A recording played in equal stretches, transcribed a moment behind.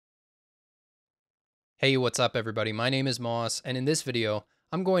Hey, what's up everybody? My name is Moss, and in this video,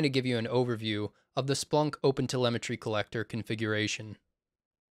 I'm going to give you an overview of the Splunk OpenTelemetry collector configuration.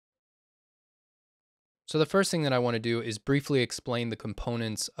 So the first thing that I want to do is briefly explain the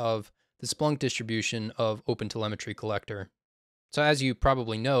components of the Splunk distribution of OpenTelemetry collector. So as you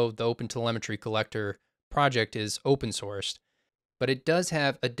probably know, the OpenTelemetry collector project is open sourced, but it does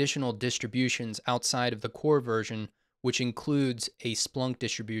have additional distributions outside of the core version, which includes a Splunk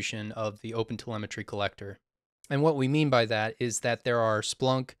distribution of the OpenTelemetry collector. And what we mean by that is that there are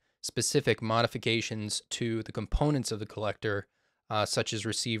Splunk specific modifications to the components of the collector, such as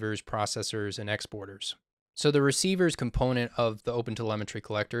receivers, processors, and exporters. So the receivers component of the OpenTelemetry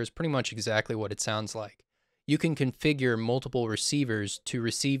collector is pretty much exactly what it sounds like. You can configure multiple receivers to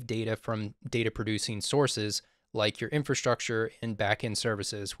receive data from data producing sources like your infrastructure and backend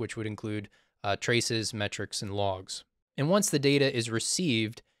services, which would include traces, metrics, and logs. And once the data is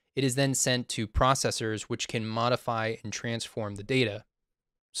received, it is then sent to processors which can modify and transform the data.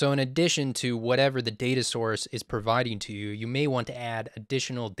 So in addition to whatever the data source is providing to you, you may want to add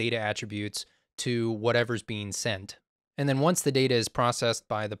additional data attributes to whatever's being sent. And then once the data is processed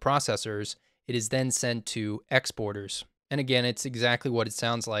by the processors, it is then sent to exporters. And again, it's exactly what it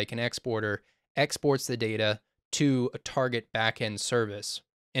sounds like. An exporter exports the data to a target backend service.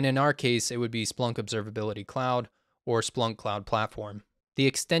 And in our case, it would be Splunk Observability Cloud or Splunk Cloud Platform. The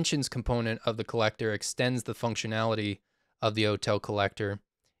extensions component of the collector extends the functionality of the OTel collector,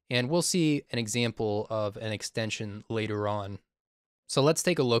 and we'll see an example of an extension later on. So let's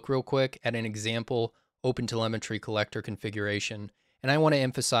take a look real quick at an example OpenTelemetry collector configuration. And I want to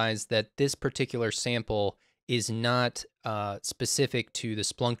emphasize that this particular sample is not specific to the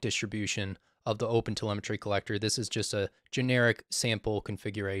Splunk distribution of the OpenTelemetry collector. This is just a generic sample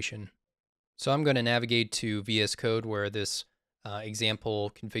configuration. So I'm going to navigate to VS Code where this example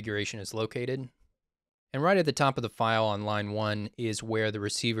configuration is located. And right at the top of the file on line 1 is where the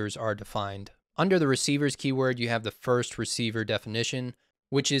receivers are defined. Under the receivers keyword, you have the first receiver definition,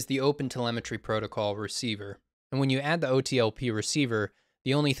 which is the OpenTelemetry protocol receiver. And when you add the OTLP receiver,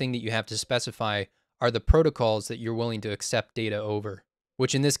 the only thing that you have to specify are the protocols that you're willing to accept data over,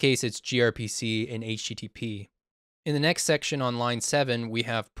 which in this case it's gRPC and HTTP. In the next section on line 7, we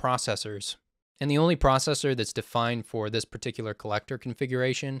have processors. And the only processor that's defined for this particular collector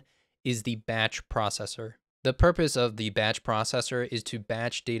configuration is the batch processor. The purpose of the batch processor is to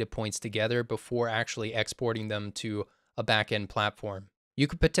batch data points together before actually exporting them to a backend platform. You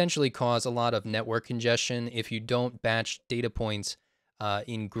could potentially cause a lot of network congestion if you don't batch data points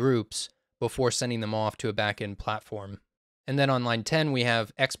in groups before sending them off to a backend platform. And then on line 10, we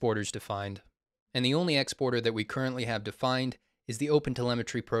have exporters defined. And the only exporter that we currently have defined is the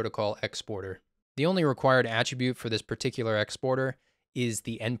OpenTelemetry protocol exporter. The only required attribute for this particular exporter is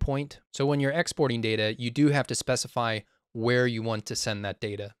the endpoint. So when you're exporting data, you do have to specify where you want to send that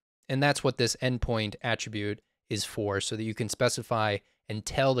data. And that's what this endpoint attribute is for, so that you can specify and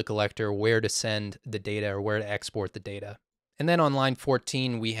tell the collector where to send the data or where to export the data. And then on line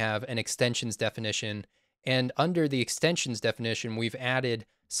 14, we have an extensions definition. And under the extensions definition, we've added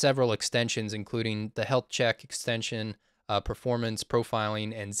several extensions, including the health check extension, performance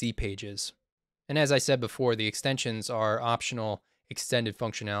profiling, and Z pages. And as I said before, the extensions are optional extended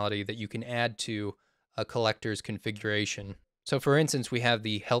functionality that you can add to a collector's configuration. So for instance, we have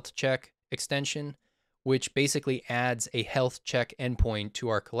the health check extension, which basically adds a health check endpoint to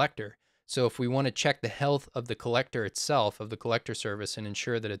our collector. So if we want to check the health of the collector itself, of the collector service, and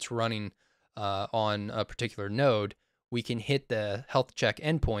ensure that it's running on a particular node, we can hit the health check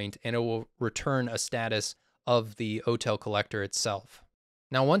endpoint and it will return a status of the OTel collector itself.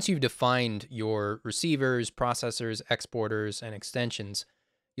 Now, once you've defined your receivers, processors, exporters, and extensions,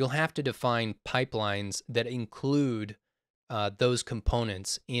 you'll have to define pipelines that include those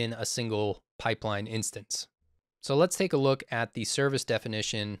components in a single pipeline instance. So let's take a look at the service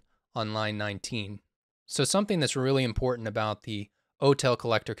definition on line 19. So something that's really important about the OTel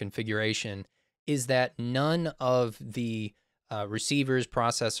collector configuration is that none of the receivers,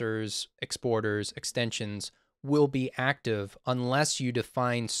 processors, exporters, extensions will be active unless you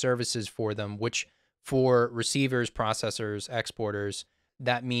define services for them, which for receivers, processors, exporters,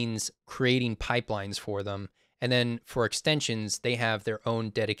 that means creating pipelines for them. And then for extensions, they have their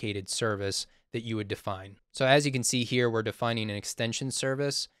own dedicated service that you would define. So as you can see here, we're defining an extension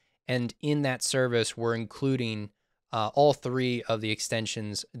service. And in that service, we're including all 3 of the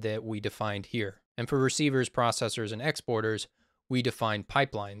extensions that we defined here. And for receivers, processors, and exporters, we define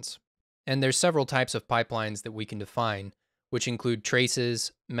pipelines. And there's several types of pipelines that we can define, which include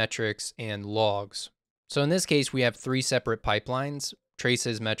traces, metrics, and logs. So in this case, we have 3 separate pipelines: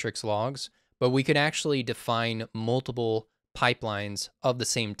 traces, metrics, logs. but we could actually define multiple pipelines of the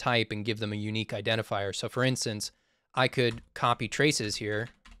same type and give them a unique identifier. So for instance, I could copy traces here,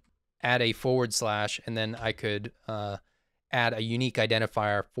 add a /, and then I could add a unique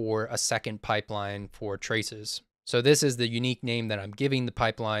identifier for a second pipeline for traces. So this is the unique name that I'm giving the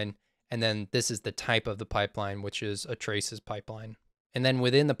pipeline, and then this is the type of the pipeline, which is a traces pipeline. And then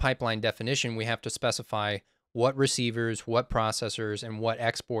within the pipeline definition, we have to specify what receivers, what processors, and what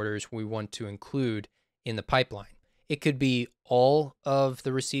exporters we want to include in the pipeline. It could be all of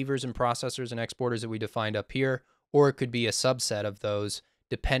the receivers and processors and exporters that we defined up here, or it could be a subset of those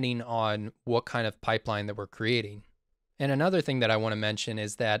depending on what kind of pipeline that we're creating. And another thing that I want to mention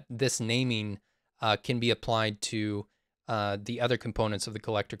is that this naming can be applied to the other components of the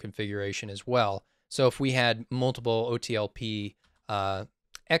collector configuration as well. So if we had multiple OTLP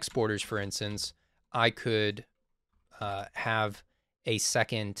exporters, for instance, I could have a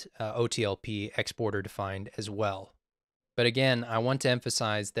second OTLP exporter defined as well. But again, I want to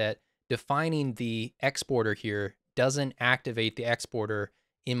emphasize that defining the exporter here doesn't activate the exporter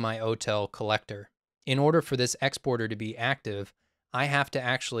in my OTel collector. In order for this exporter to be active, I have to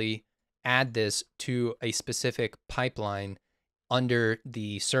actually add this to a specific pipeline under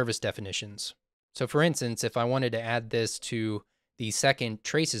the service definitions. So for instance, if I wanted to add this to the second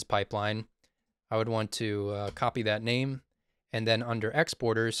traces pipeline, I would want to copy that name, and then under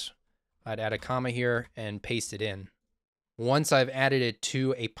exporters, I'd add a comma here and paste it in. Once I've added it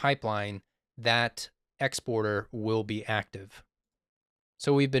to a pipeline, that exporter will be active.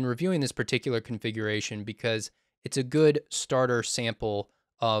 So we've been reviewing this particular configuration because it's a good starter sample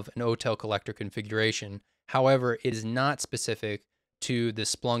of an OTel collector configuration. However, it is not specific to the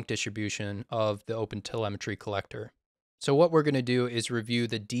Splunk distribution of the OpenTelemetry collector. So what we're going to do is review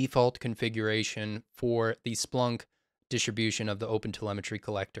the default configuration for the Splunk distribution of the OpenTelemetry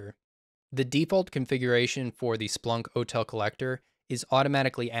collector. The default configuration for the Splunk OTel collector is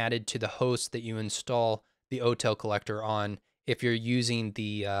automatically added to the host that you install the OTel collector on if you're using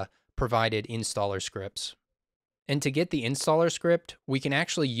the provided installer scripts. And to get the installer script, we can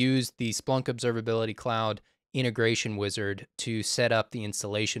actually use the Splunk Observability Cloud integration wizard to set up the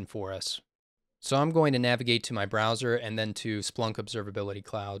installation for us. So I'm going to navigate to my browser and then to Splunk Observability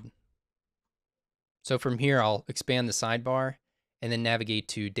Cloud. So from here, I'll expand the sidebar and then navigate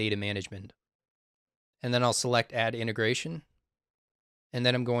to Data Management. And then I'll select Add Integration. And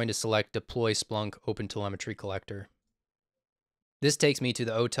then I'm going to select Deploy Splunk OpenTelemetry Collector. This takes me to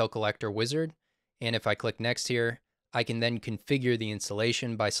the OTel Collector wizard. And if I click Next here, I can then configure the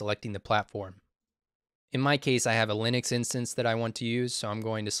installation by selecting the platform. In my case, I have a Linux instance that I want to use, so I'm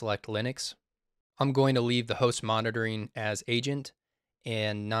going to select Linux. I'm going to leave the host monitoring as agent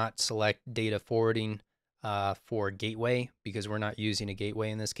and not select data forwarding for gateway because we're not using a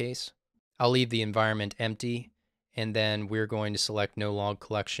gateway in this case. I'll leave the environment empty, and then we're going to select no log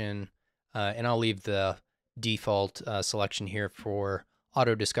collection, and I'll leave the default selection here for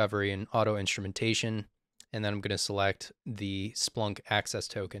auto discovery and auto instrumentation, and then I'm going to select the Splunk access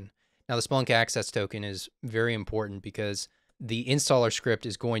token. Now the Splunk access token is very important because the installer script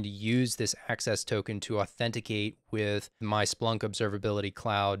is going to use this access token to authenticate with my Splunk Observability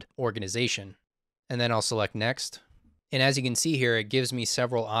Cloud organization. And then I'll select Next. And as you can see here, it gives me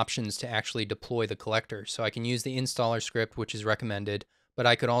several options to actually deploy the collector. So I can use the installer script, which is recommended, but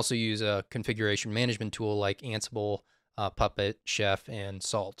I could also use a configuration management tool like Ansible, Puppet, Chef, and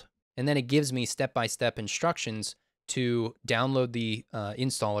Salt. And then it gives me step-by-step instructions to download the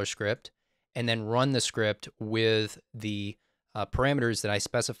installer script and then run the script with the parameters that I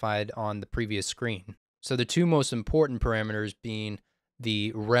specified on the previous screen. So the two most important parameters being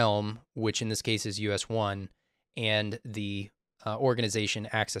the realm, which in this case is US1, and the organization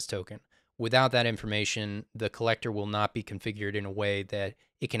access token. Without that information, the collector will not be configured in a way that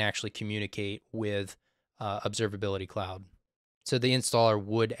it can actually communicate with Observability Cloud. So the installer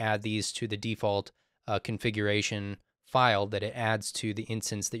would add these to the default configuration file that it adds to the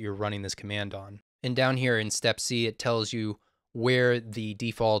instance that you're running this command on. And down here in step C, it tells you where the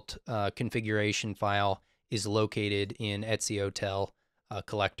default configuration file is located in OTel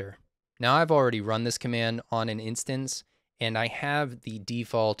collector. Now I've already run this command on an instance, and I have the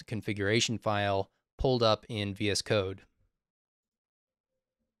default configuration file pulled up in VS Code.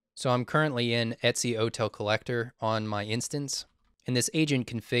 So I'm currently in OTel collector on my instance, and this agent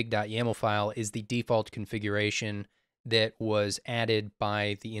config.yaml file is the default configuration that was added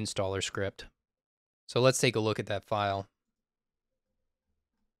by the installer script. So let's take a look at that file.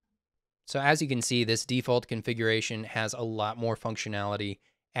 So as you can see, this default configuration has a lot more functionality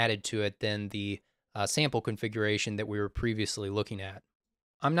added to it than the sample configuration that we were previously looking at.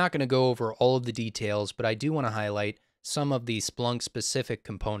 I'm not going to go over all of the details, but I do want to highlight some of the Splunk specific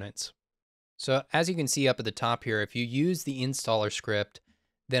components. So as you can see up at the top here, if you use the installer script,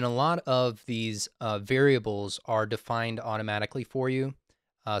 then a lot of these variables are defined automatically for you,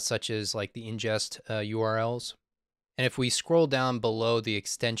 such as like the ingest URLs. And if we scroll down below the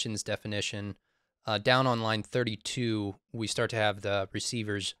extensions definition, down on line 32, we start to have the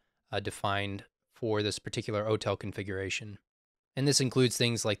receivers defined for this particular OTel configuration. And this includes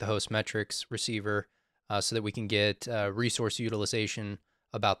things like the host metrics receiver, so that we can get resource utilization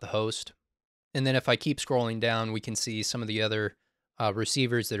about the host. And then if I keep scrolling down, we can see some of the other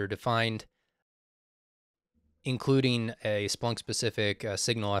receivers that are defined, including a Splunk-specific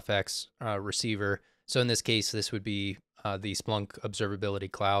SignalFX receiver. So in this case, this would be the Splunk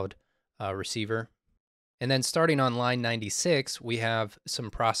Observability Cloud receiver. And then starting on line 96, we have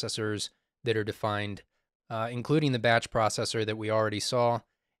some processors that are defined, including the batch processor that we already saw,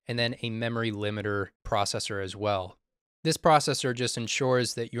 and then a memory limiter processor as well. This processor just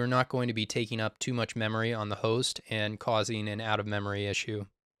ensures that you're not going to be taking up too much memory on the host and causing an out-of-memory issue.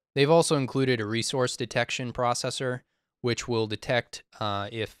 They've also included a resource detection processor, which will detect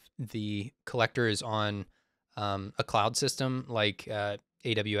if the collector is on a cloud system like AWS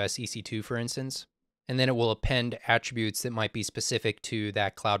EC2, for instance, and then it will append attributes that might be specific to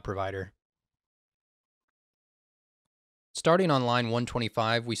that cloud provider. Starting on line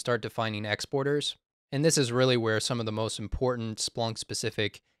 125, we start defining exporters, and this is really where some of the most important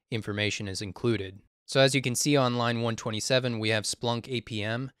Splunk-specific information is included. So as you can see on line 127, we have Splunk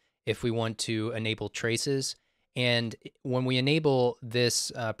APM if we want to enable traces. And when we enable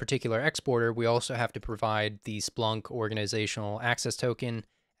this particular exporter, we also have to provide the Splunk organizational access token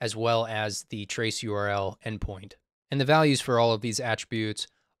as well as the trace URL endpoint. And the values for all of these attributes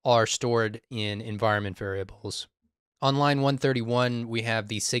are stored in environment variables. On line 131, we have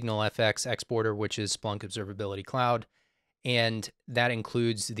the SignalFX exporter, which is Splunk Observability Cloud, and that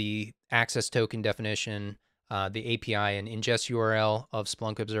includes the access token definition, the API and ingest URL of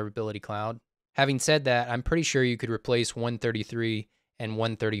Splunk Observability Cloud. Having said that, I'm pretty sure you could replace 133 and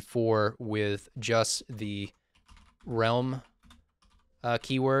 134 with just the realm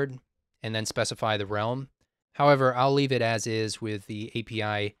keyword and then specify the realm. However, I'll leave it as is with the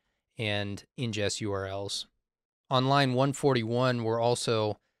API and ingest URLs. On line 141, we're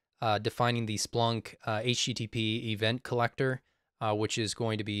also defining the Splunk HTTP event collector, which is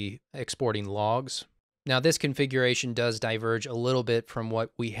going to be exporting logs. Now, this configuration does diverge a little bit from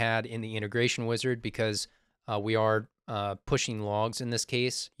what we had in the integration wizard because we are pushing logs in this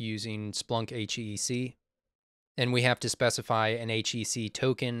case using Splunk HEC. And we have to specify an HEC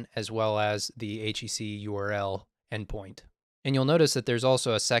token as well as the HEC URL endpoint. And you'll notice that there's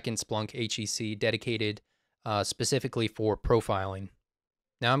also a second Splunk HEC dedicated specifically for profiling.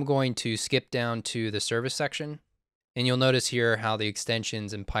 Now I'm going to skip down to the service section, and you'll notice here how the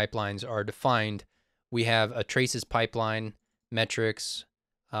extensions and pipelines are defined. We have a traces pipeline, metrics,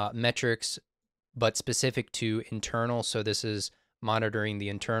 but specific to internal. So this is monitoring the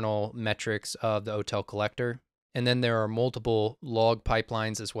internal metrics of the OTel collector. And then there are multiple log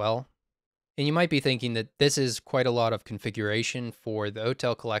pipelines as well. And you might be thinking that this is quite a lot of configuration for the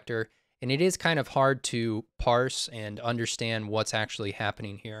OTel collector, and it is kind of hard to parse and understand what's actually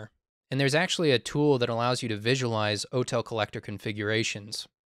happening here. And there's actually a tool that allows you to visualize OTel collector configurations.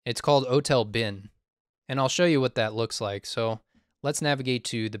 It's called OTelBin, and I'll show you what that looks like. So let's navigate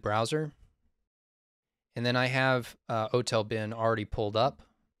to the browser. And then I have OTelBin already pulled up,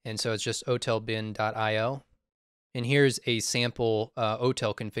 and so it's just otelbin.io. And here's a sample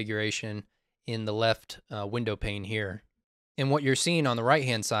OTel configuration in the left window pane here. And what you're seeing on the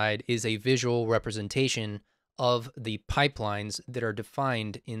right-hand side is a visual representation of the pipelines that are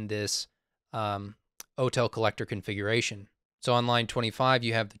defined in this OTel collector configuration. So on line 25,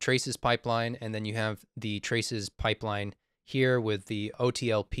 you have the traces pipeline, and then you have the traces pipeline here with the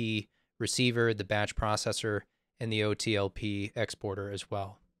OTLP receiver, the batch processor, and the OTLP exporter as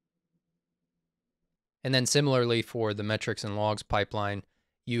well. And then similarly for the metrics and logs pipeline,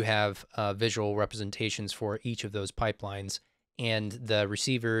 you have visual representations for each of those pipelines and the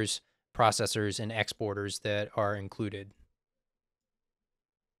receivers, processors, and exporters that are included.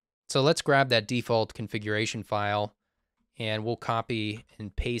 So let's grab that default configuration file, and we'll copy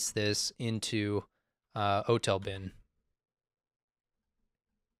and paste this into OTelBin.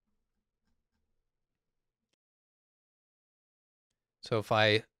 So if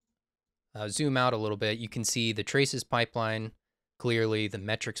I zoom out a little bit, you can see the traces pipeline clearly, the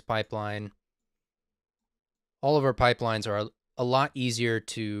metrics pipeline. All of our pipelines are a lot easier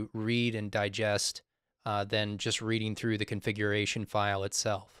to read and digest than just reading through the configuration file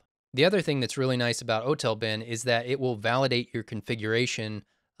itself. The other thing that's really nice about OTelBin is that it will validate your configuration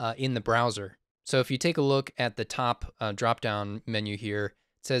in the browser. So if you take a look at the top drop-down menu here,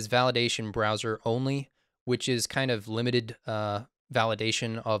 it says validation browser only, which is kind of limited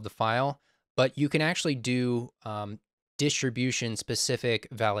validation of the file, but you can actually do distribution-specific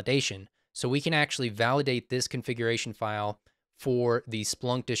validation. So we can actually validate this configuration file for the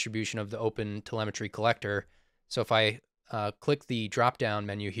Splunk distribution of the OpenTelemetry collector. So if I click the drop-down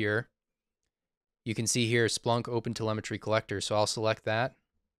menu here, you can see here Splunk OpenTelemetry collector. So I'll select that,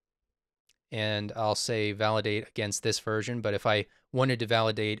 and I'll say validate against this version. But if I wanted to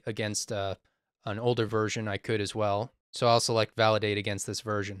validate against an older version, I could as well. So I'll select validate against this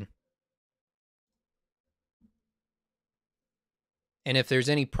version. And if there's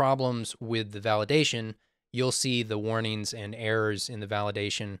any problems with the validation, you'll see the warnings and errors in the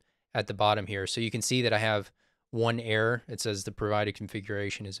validation at the bottom here. So you can see that I have one error. It says the provided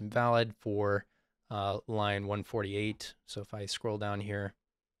configuration is invalid for line 148. So if I scroll down here,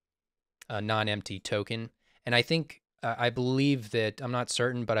 non-empty token. And I think, I believe that, I'm not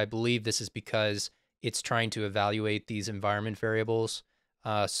certain, but I believe this is because it's trying to evaluate these environment variables.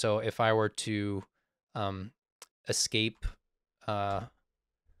 So if I were to escape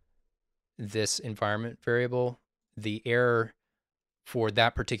this environment variable, the error for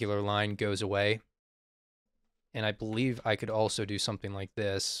that particular line goes away. And I believe I could also do something like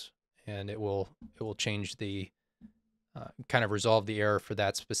this, and it will change the kind of resolve the error for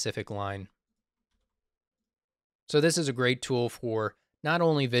that specific line. So this is a great tool for not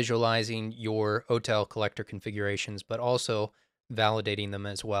only visualizing your OTel collector configurations, but also validating them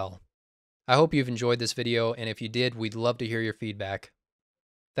as well. I hope you've enjoyed this video, and if you did, we'd love to hear your feedback.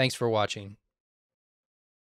 Thanks for watching.